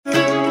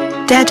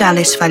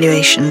Dallas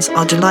Valuations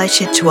are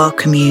delighted to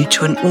welcome you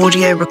to an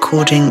audio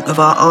recording of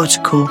our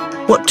article,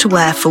 What to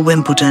Wear for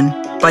Wimbledon,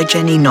 by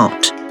Jenny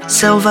Knott,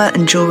 silver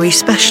and jewellery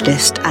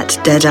specialist at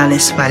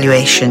Dallas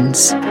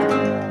Valuations.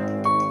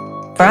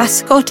 For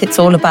Ascot, it's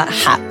all about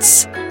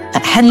hats.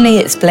 At Henley,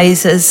 it's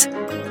blazers.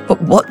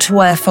 But what to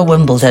wear for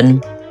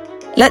Wimbledon?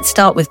 Let's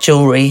start with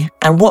jewellery,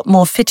 and what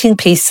more fitting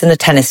piece than a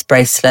tennis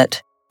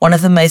bracelet? One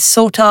of the most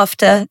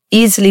sought-after,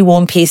 easily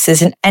worn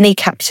pieces in any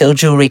capsule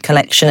jewellery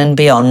collection and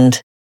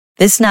beyond.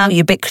 This now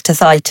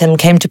ubiquitous item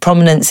came to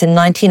prominence in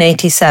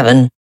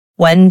 1987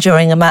 when,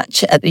 during a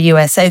match at the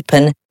US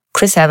Open,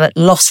 Chris Evert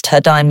lost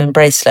her diamond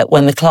bracelet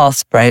when the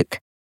clasp broke.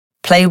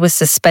 Play was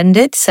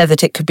suspended so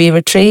that it could be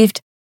retrieved,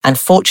 and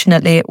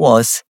fortunately it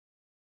was.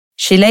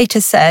 She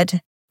later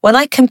said, "When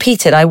I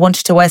competed, I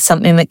wanted to wear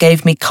something that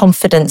gave me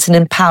confidence and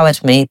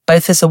empowered me,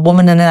 both as a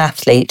woman and an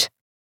athlete.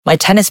 My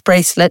tennis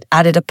bracelet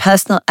added a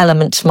personal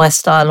element to my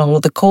style on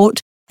the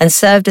court and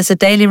served as a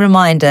daily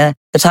reminder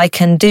that I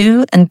can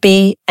do and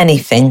be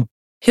anything.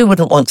 Who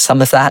wouldn't want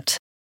some of that?"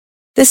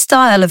 This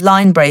style of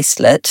line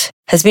bracelet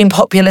has been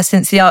popular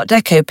since the Art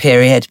Deco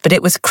period, but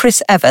it was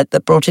Chris Evert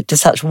that brought it to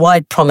such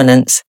wide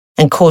prominence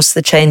and caused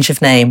the change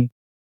of name.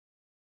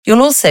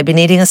 You'll also be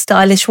needing a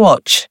stylish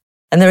watch,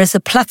 and there is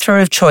a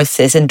plethora of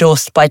choices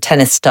endorsed by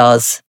tennis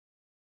stars.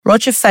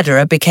 Roger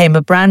Federer became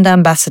a brand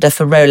ambassador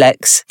for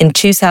Rolex in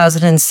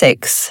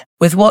 2006,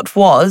 with what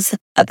was,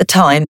 at the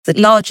time, the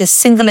largest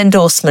single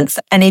endorsement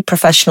for any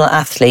professional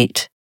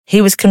athlete. He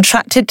was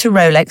contracted to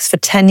Rolex for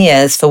 10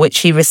 years, for which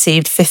he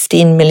received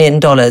 $15 million.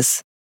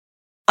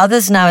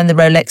 Others now in the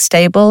Rolex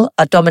stable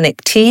are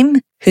Dominic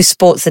Thiem, who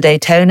sports the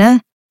Daytona,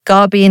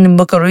 Garbine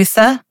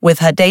Muguruza with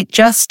her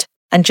Datejust,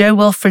 and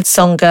Jo-Wilfried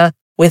Tsonga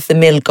with the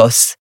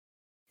Milgauss.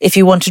 If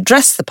you want to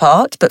dress the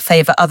part but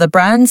favour other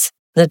brands,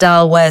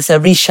 Nadal wears a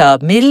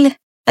Richard Mille,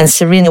 and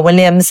Serena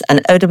Williams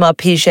an Audemars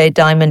Piguet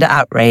Diamond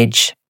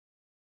Outrage.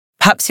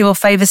 Perhaps you will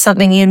favour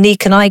something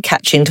unique and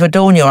eye-catching to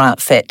adorn your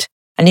outfit,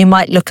 and you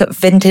might look at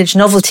vintage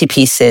novelty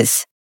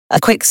pieces. A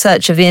quick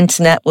search of the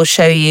internet will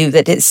show you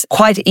that it's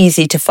quite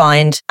easy to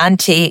find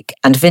antique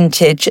and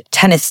vintage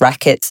tennis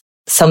rackets,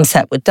 some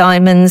set with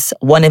diamonds.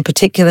 One in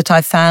particular that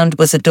I found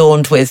was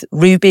adorned with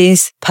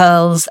rubies,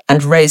 pearls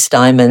and rose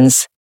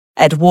diamonds.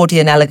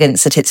 Edwardian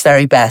elegance at its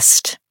very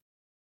best.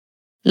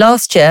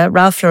 Last year,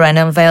 Ralph Lauren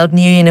unveiled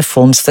new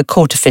uniforms for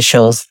court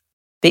officials.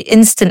 The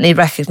instantly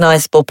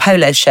recognisable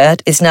polo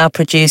shirt is now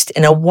produced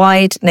in a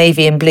wide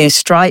navy and blue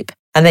stripe,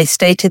 and they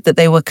stated that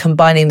they were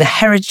combining the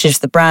heritage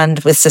of the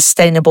brand with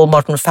sustainable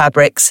modern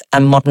fabrics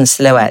and modern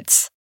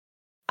silhouettes.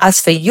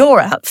 As for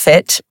your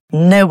outfit,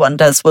 no one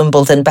does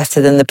Wimbledon better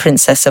than the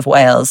Princess of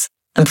Wales,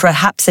 and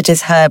perhaps it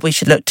is her we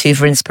should look to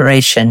for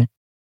inspiration.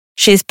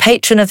 She is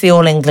patron of the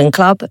All England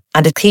Club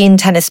and a keen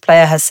tennis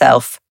player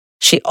herself.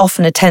 She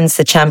often attends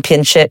the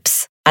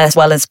championships, as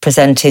well as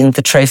presenting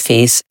the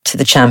trophies to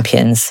the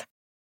champions.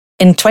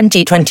 In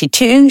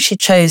 2022, she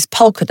chose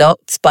Polka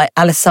Dots by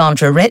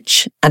Alessandra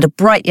Rich and a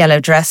bright yellow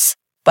dress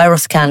by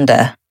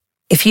Roskanda.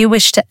 If you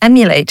wish to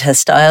emulate her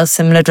style,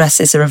 similar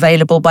dresses are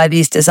available by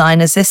these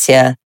designers this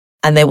year,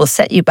 and they will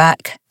set you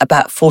back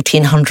about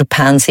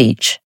 £1,400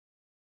 each.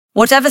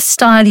 Whatever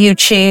style you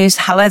choose,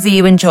 however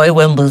you enjoy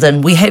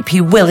Wimbledon, we hope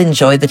you will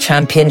enjoy the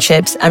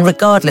championships, and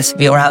regardless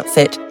of your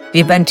outfit, the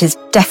event is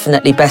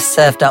definitely best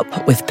served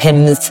up with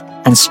Pimm's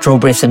and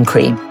strawberries and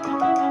cream.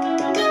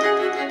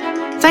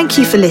 Thank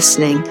you for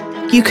listening.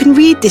 You can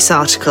read this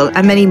article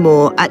and many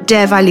more at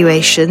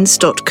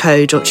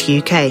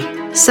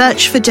darevaluations.co.uk.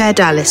 Search for Dare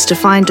Dallas to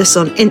find us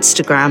on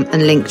Instagram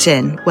and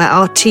LinkedIn, where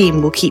our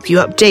team will keep you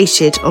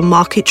updated on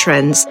market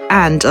trends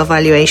and our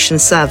valuation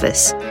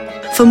service.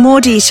 For more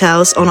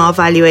details on our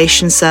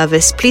valuation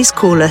service, please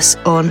call us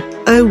on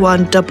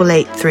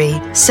 01883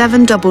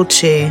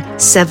 722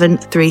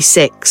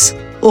 736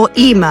 or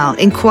email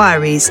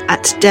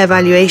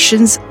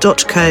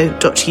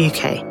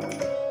inquiries@darevaluations.co.uk.